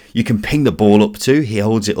you can ping the ball up to. He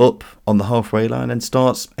holds it up on the halfway line and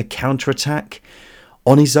starts a counter-attack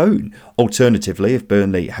on his own. Alternatively, if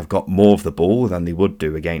Burnley have got more of the ball than they would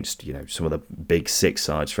do against, some of the big six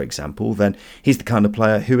sides, for example, then he's the kind of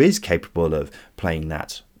player who is capable of playing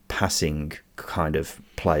that passing kind of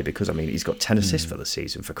play, because he's got 10 assists for the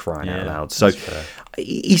season, for crying out loud. So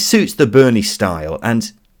he suits the Burnley style,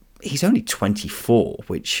 and he's only 24,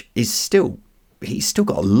 which is he's still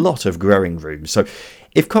got a lot of growing room. So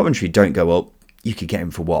if Coventry don't go up, you could get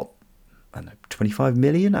him for what? I don't know, 25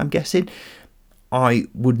 million, I'm guessing. I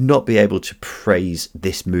would not be able to praise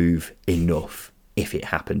this move enough if it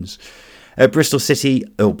happens. Bristol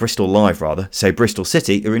Live say Bristol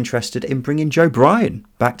City are interested in bringing Joe Bryan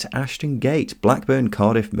back to Ashton Gate. Blackburn,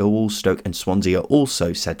 Cardiff, Millwall, Stoke and Swansea are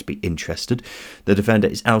also said to be interested. The defender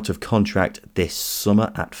is out of contract this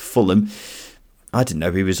summer at Fulham. I didn't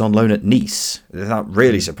know he was on loan at Nice. That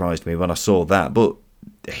really surprised me when I saw that, but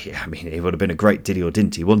he would have been a great diddy or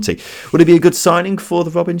didn't he, wouldn't he? Would it be a good signing for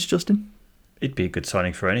the Robins, Justin? It'd be a good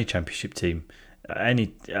signing for any Championship team. I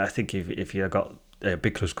think if you got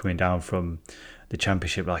big clubs coming down from the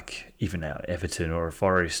Championship, like even Everton or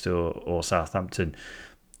Forest or Southampton,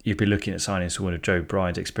 you'd be looking at signing someone of Joe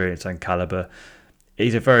Bryan's experience and calibre.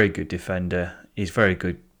 He's a very good defender. He's very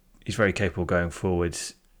good. He's very capable going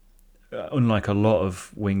forwards. Unlike a lot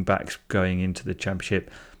of wing backs going into the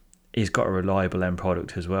Championship, he's got a reliable end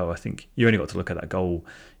product as well. I think you only got to look at that goal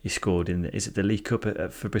he scored in the League Cup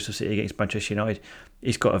for Bristol City against Manchester United.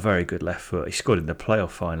 He's got a very good left foot. He scored in the playoff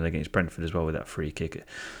final against Brentford as well with that free kick.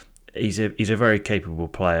 He's a very capable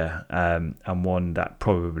player, and one that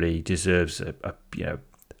probably deserves a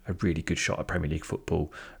really good shot at Premier League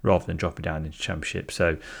football rather than dropping down into Championship.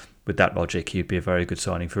 So with that logic, he'd be a very good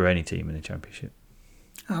signing for any team in the Championship.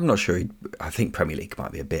 I'm not sure. I think Premier League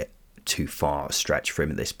might be a bit too far a stretch for him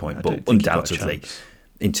at this point, but undoubtedly,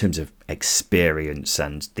 in terms of experience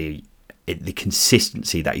and the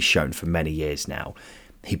consistency that he's shown for many years now,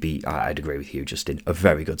 I'd agree with you, Justin, a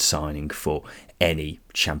very good signing for any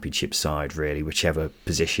Championship side, really, whichever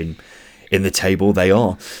position in the table they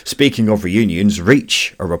are. Speaking of reunions,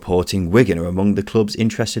 Reach are reporting Wigan are among the clubs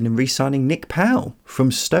interested in re-signing Nick Powell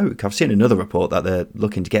from Stoke. I've seen another report that they're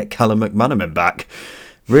looking to get Callum McManaman back.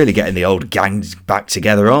 Really getting the old gangs back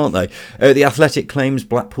together, aren't they? The Athletic claims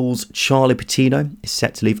Blackpool's Charlie Patino is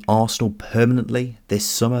set to leave Arsenal permanently this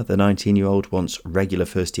summer. The 19-year-old wants regular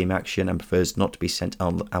first-team action and prefers not to be sent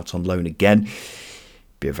out on loan again.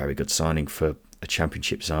 Be a very good signing for a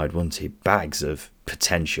Championship side, wouldn't he? Bags of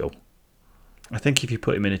potential. I think if you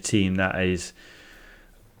put him in a team that is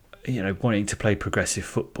wanting to play progressive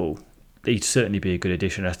football, he'd certainly be a good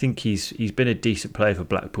addition. I think he's been a decent player for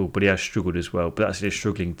Blackpool, but he has struggled as well. But that's a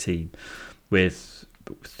struggling team with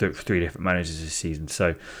 3 different managers this season.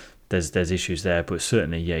 So there's issues there. But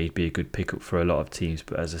certainly, he'd be a good pickup for a lot of teams.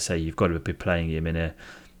 But as I say, you've got to be playing him in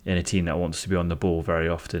a team that wants to be on the ball very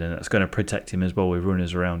often, and that's going to protect him as well with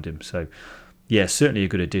runners around him. So, certainly a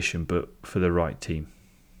good addition, but for the right team.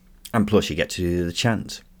 And plus, you get to do the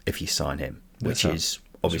chant if you sign him, which is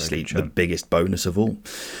obviously the biggest bonus of all.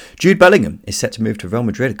 Jude Bellingham is set to move to Real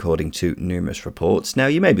Madrid, according to numerous reports. Now,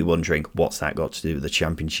 you may be wondering, what's that got to do with the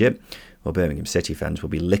Championship? Well, Birmingham City fans will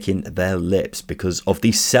be licking their lips because of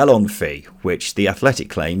the sell-on fee, which The Athletic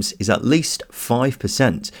claims is at least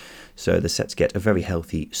 5%. So they're set to get a very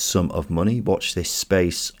healthy sum of money. Watch this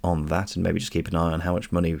space on that and maybe just keep an eye on how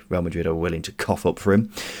much money Real Madrid are willing to cough up for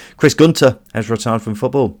him. Chris Gunter has retired from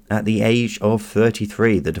football at the age of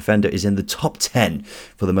 33. The defender is in the top 10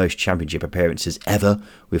 for the most Championship appearances ever,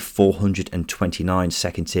 with 429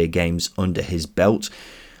 second-tier games under his belt.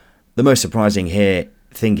 The most surprising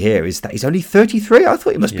thing here is that he's only 33. I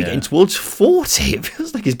thought he must be getting towards 40. It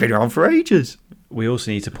feels like he's been around for ages. We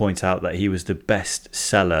also need to point out that he was the best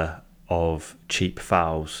seller of cheap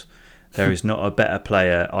fouls. There is not a better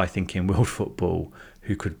player, I think, in world football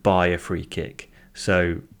who could buy a free kick.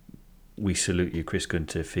 So we salute you, Chris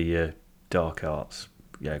Gunter, for your dark arts.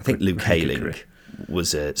 I think Luke Hayling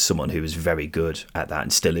was someone who was very good at that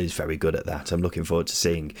and still is very good at that. I'm looking forward to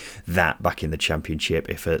seeing that back in the Championship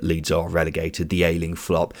if Leeds are relegated, the Ayling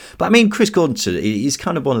flop. But I mean, Chris Gunter is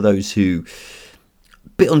kind of one of those who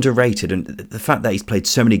bit underrated, and the fact that he's played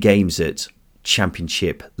so many games at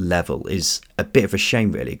Championship level is a bit of a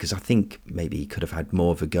shame, really, because I think maybe he could have had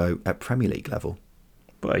more of a go at Premier League level.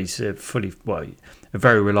 But he's a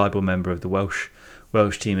very reliable member of the Welsh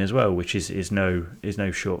team as well, which is no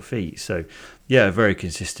short feat. So a very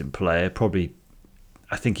consistent player. Probably,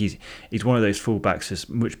 I think he's one of those fullbacks that's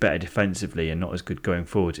much better defensively and not as good going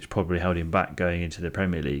forward. It's probably held him back going into the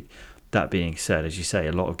Premier League. That being said, as you say,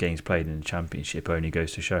 a lot of games played in the Championship only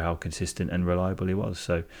goes to show how consistent and reliable he was.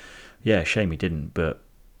 So, shame he didn't. But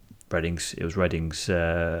it was Reading's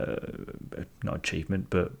not achievement,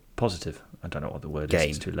 but positive. I don't know what the word is.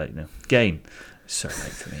 It's too late now. Gain. So late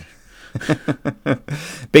for me.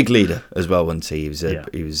 Big leader as well, wasn't he?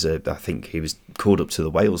 He was. I think he was called up to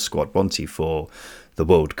the Wales squad, wasn't he, for the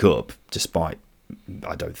World Cup, despite,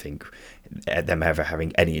 I don't think, them ever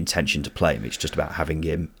having any intention to play him. It's just about having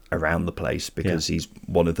him around the place because he's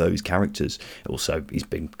one of those characters. Also, he's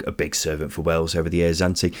been a big servant for Wales over the years,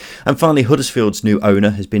 hasn't he? And finally, Huddersfield's new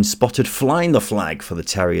owner has been spotted flying the flag for the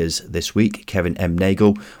Terriers this week. Kevin M.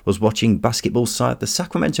 Nagel was watching basketball side the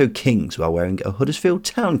Sacramento Kings while wearing a Huddersfield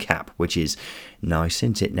Town cap, which is nice,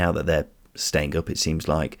 isn't it? Now that they're staying up, it seems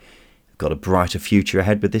like got a brighter future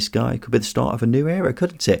ahead with this guy. Could be the start of a new era,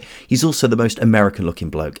 couldn't it? He's also the most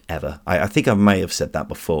American-looking bloke ever. I think I may have said that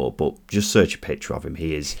before, but just search a picture of him.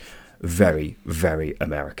 He is very, very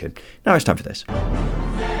American. Now it's time for this.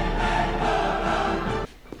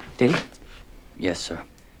 Did he? Yes, sir.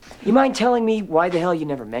 You mind telling me why the hell you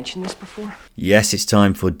never mentioned this before? Yes, it's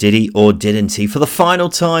time for Did He or Didn't He for the final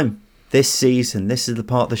time this season. This is the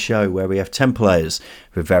part of the show where we have 10 players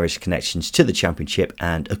with various connections to the Championship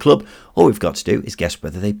and a club. All we've got to do is guess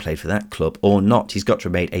whether they played for that club or not. He's got to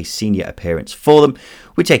have made a senior appearance for them.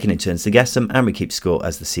 We're taking in turns to guess them and we keep score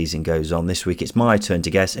as the season goes on. This week it's my turn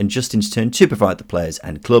to guess and Justin's turn to provide the players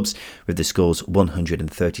and clubs with the scores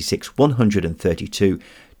 136, 132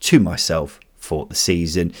 to myself for the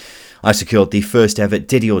season. I secured the first ever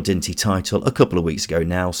Did He or Didn't He title a couple of weeks ago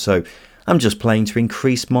now, so I'm just playing to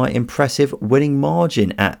increase my impressive winning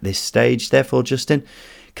margin at this stage. Therefore, Justin,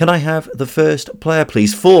 can I have the first player,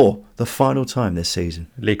 please, for the final time this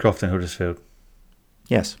season? Lee Crofton, Huddersfield.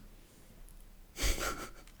 Yes.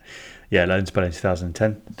 Loan spell in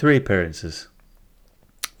 2010. 3 appearances.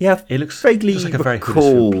 Yeah, he looks vaguely like a very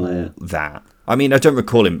recall player. That. I mean, I don't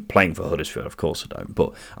recall him playing for Huddersfield, of course I don't,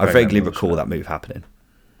 but I vaguely recall that move happening.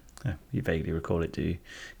 Yeah, you vaguely recall it, do you?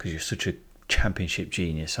 Because you're such a Championship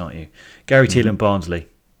genius, aren't you? Gary Teelan Barnsley.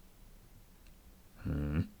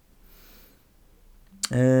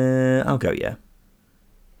 I'll go, yeah.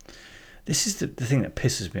 This is the thing that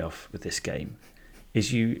pisses me off with this game,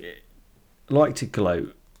 is you like to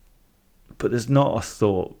gloat, but there's not a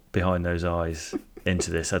thought behind those eyes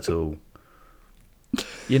into this at all.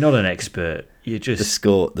 You're not an expert. You're just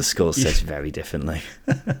the score says very differently.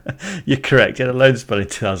 You're correct. You had a loan spell in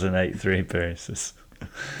 2008, 3 appearances.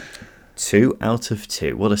 2 out of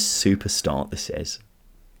 2. What a super start this is.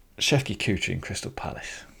 Shefki Kucing, Crystal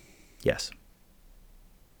Palace. Yes.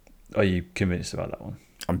 Are you convinced about that one?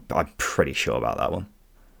 I'm pretty sure about that one.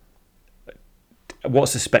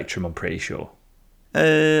 What's the spectrum? I'm pretty sure.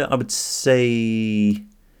 I would say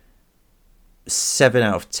 7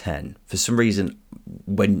 out of 10. For some reason,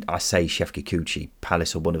 when I say Chef Kikuchi,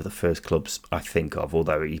 Palace are one of the first clubs I think of,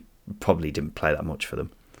 although he probably didn't play that much for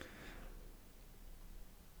them.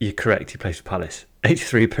 You're correct. He plays for Palace.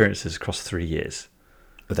 83 appearances across 3 years.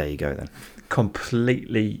 Well, there you go then.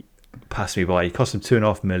 Completely passed me by. He cost him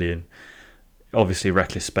 $2.5 million. Obviously,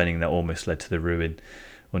 reckless spending that almost led to the ruin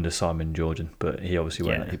under Simon Jordan, but he obviously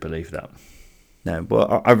won't let you believe that. No,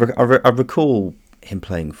 well, I recall him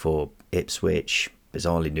playing for Ipswich,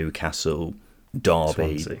 bizarrely Newcastle,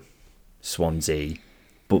 Derby, Swansea.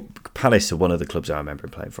 But Palace are one of the clubs I remember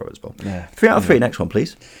him playing for as well. Yeah. 3 out of 3, next one,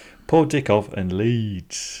 please. Paul Dickov and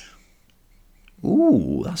Leeds.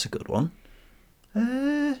 Ooh, that's a good one.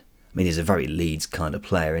 I mean, he's a very Leeds kind of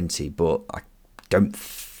player, isn't he? But I don't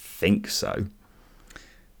think so.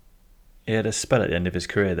 He had a spell at the end of his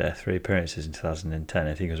career there, 3 appearances in 2010. I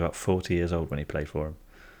think he was about 40 years old when he played for him.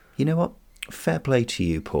 You know what? Fair play to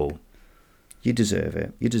you, Paul. You deserve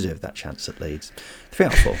it. You deserve that chance at Leeds. 3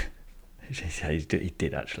 out of 4. He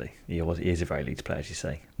did actually. He is a very Leeds player, as you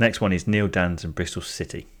say. Next one is Neil Dans and Bristol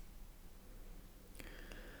City.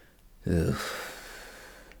 Ugh.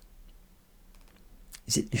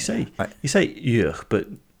 Is it? You say yuck, but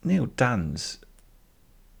Neil Dans,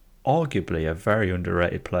 arguably a very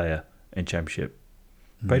underrated player in Championship.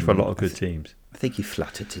 Played for a lot of good teams. I think he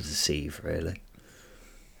flattered to deceive, really.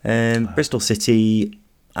 Bristol City,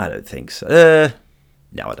 I don't think so.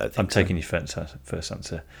 No, I don't think so. I'm taking your first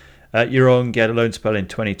answer. You're wrong. He had a loan spell in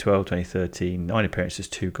 2012, 2013. 9 appearances,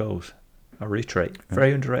 2 goals. I reiterate.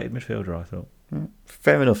 Very underrated midfielder, I thought.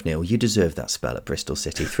 Fair enough, Neil. You deserve that spell at Bristol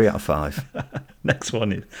City. 3 out of 5. Next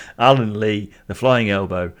one is Alan Lee, the Flying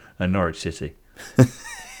Elbow, and Norwich City.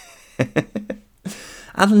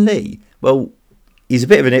 Alan Lee, well, he's a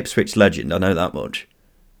bit of an Ipswich legend, I know that much.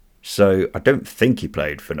 So I don't think he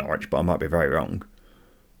played for Norwich, but I might be very wrong.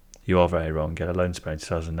 You are very wrong. He had a loan spell in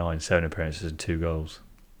 2009, 7 appearances and 2 goals.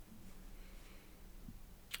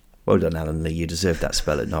 Well done, Alan Lee. You deserve that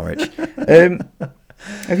spell at Norwich.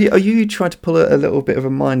 Are you trying to pull a little bit of a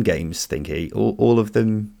mind games thingy? All of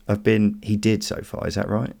them have been he did so far. Is that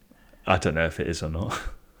right? I don't know if it is or not.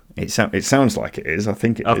 It sounds like it is. I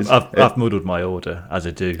think it is. I've muddled my order, as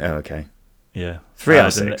I do. Oh, okay. Yeah. 3 out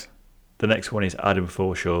of 6. The next one is Adam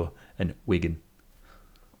Forshaw and Wigan.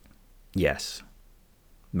 Yes.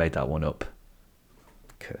 Made that one up.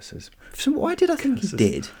 Curses. So why did I think he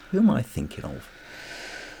did? Who am I thinking of?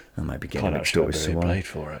 I might be getting mixed up with someone. Played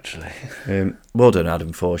for, actually. Well done,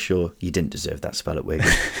 Adam Forshaw. You didn't deserve that spell at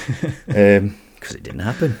Wigan. Because it didn't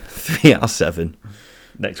happen. 3 out of 7.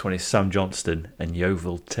 Next one is Sam Johnston and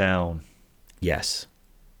Yeovil Town. Yes.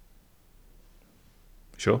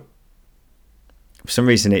 Sure. For some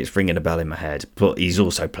reason, it's ringing a bell in my head, but he's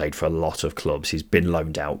also played for a lot of clubs. He's been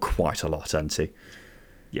loaned out quite a lot, hasn't he?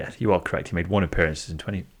 Yeah, you are correct. He made 1 appearance in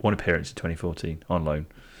 2014 on loan.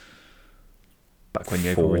 Back when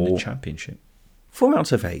Yeovil were in the Championship. 4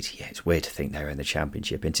 out of 8. Yeah, it's weird to think they're in the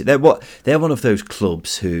Championship, isn't it? They're one of those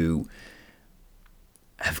clubs who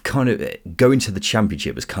have kind of going to the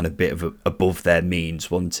Championship was kind of a bit of above their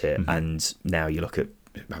means, wasn't it? Mm-hmm. And now you look at,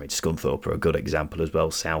 Scunthorpe are a good example as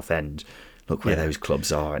well. Southend, look where those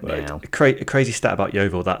clubs are now. A crazy stat about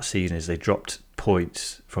Yeovil that season is they dropped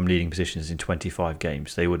points from leading positions in 25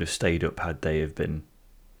 games. They would have stayed up had they have been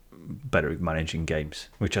better at managing games,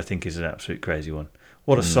 which I think is an absolute crazy one.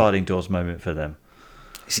 What a sliding doors moment for them.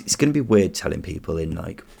 It's going to be weird telling people in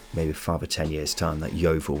like maybe 5 or 10 years' time that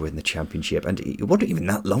Yeovil were in the Championship, and it wasn't even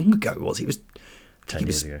that long ago, was it? It was 10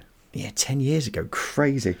 years ago. Yeah, 10 years ago.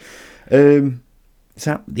 Crazy. Is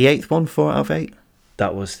that the 8th one? 4 out of 8.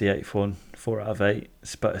 That was the 8th one. 4 out of 8.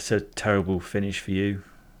 It's a terrible finish for you.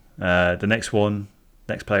 The next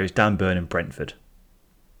player is Dan Burn in Brentford.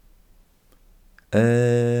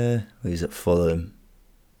 He's at Fulham.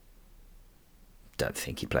 Don't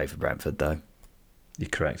think he played for Brentford though. You're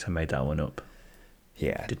correct. I made that one up.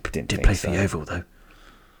 Yeah, did play for Yeovil though.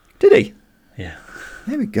 Did he? Yeah.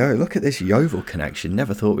 There we go. Look at this Yeovil connection.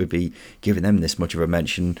 Never thought we'd be giving them this much of a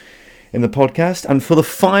mention in the podcast. And for the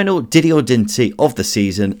final Diddy or Dinty of the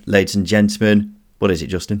season, ladies and gentlemen, what is it,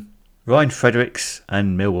 Justin? Ryan Fredericks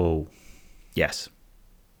and Millwall. Yes.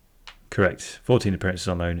 Correct. 14 appearances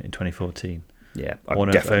on loan in 2014. Yeah,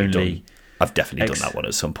 I've definitely done that one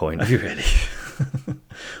at some point. Have you really?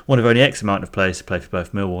 One of only X amount of players to play for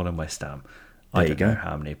both Millwall and West Ham. I don't know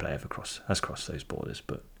how many players has crossed those borders,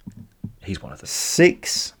 but he's one of them.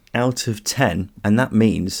 6 out of 10, and that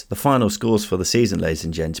means the final scores for the season, ladies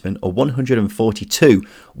and gentlemen, are 142,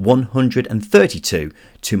 132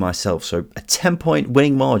 to myself. So a 10-point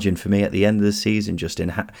winning margin for me at the end of the season. Justin,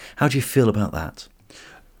 how do you feel about that?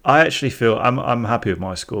 I actually feel I'm happy with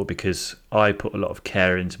my score because I put a lot of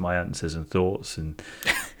care into my answers and thoughts, and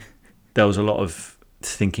there was a lot of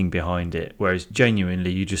thinking behind it, whereas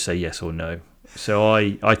genuinely you just say yes or no. So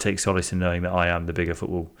I take solace in knowing that I am the bigger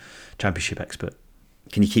football championship expert.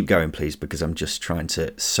 Can you keep going, please? Because I'm just trying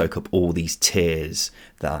to soak up all these tears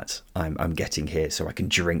that I'm getting here so I can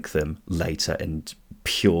drink them later in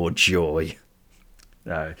pure joy.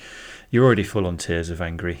 No, you're already full on tears of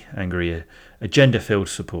angry agenda-filled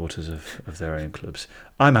supporters of their own clubs.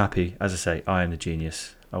 I'm happy. As I say, I am the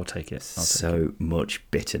genius. I'll take it. So much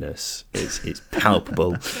bitterness. It's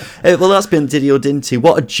palpable. Well, that's been Diddy or Dinty.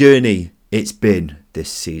 What a journey it's been this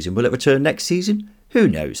season. Will it return next season? Who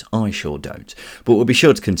knows? I sure don't. But we'll be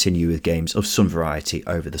sure to continue with games of some variety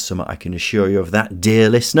over the summer. I can assure you of that, dear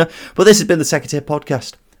listener. But this has been the Second Tier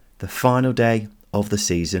Podcast. The final day of the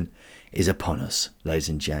season is upon us, ladies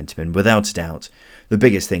and gentlemen. Without a doubt, the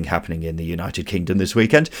biggest thing happening in the United Kingdom this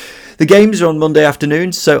weekend. The games are on Monday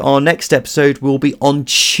afternoon, so our next episode will be on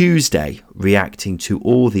Tuesday, reacting to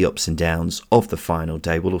all the ups and downs of the final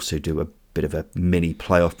day. We'll also do a bit of a mini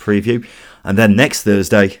playoff preview. And then next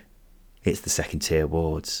Thursday, it's the Second Tier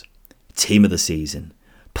Awards. Team of the season,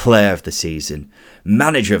 player of the season,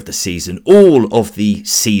 manager of the season. All of the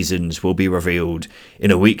seasons will be revealed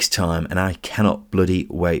in a week's time, and I cannot bloody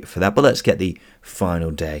wait for that. But let's get the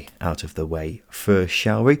final day out of the way first,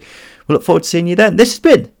 shall we? We look forward to seeing you then. This has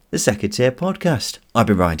been the Second Tier Podcast. I've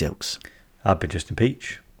been Ryan Dilks. I've been Justin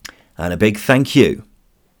Peach. And a big thank you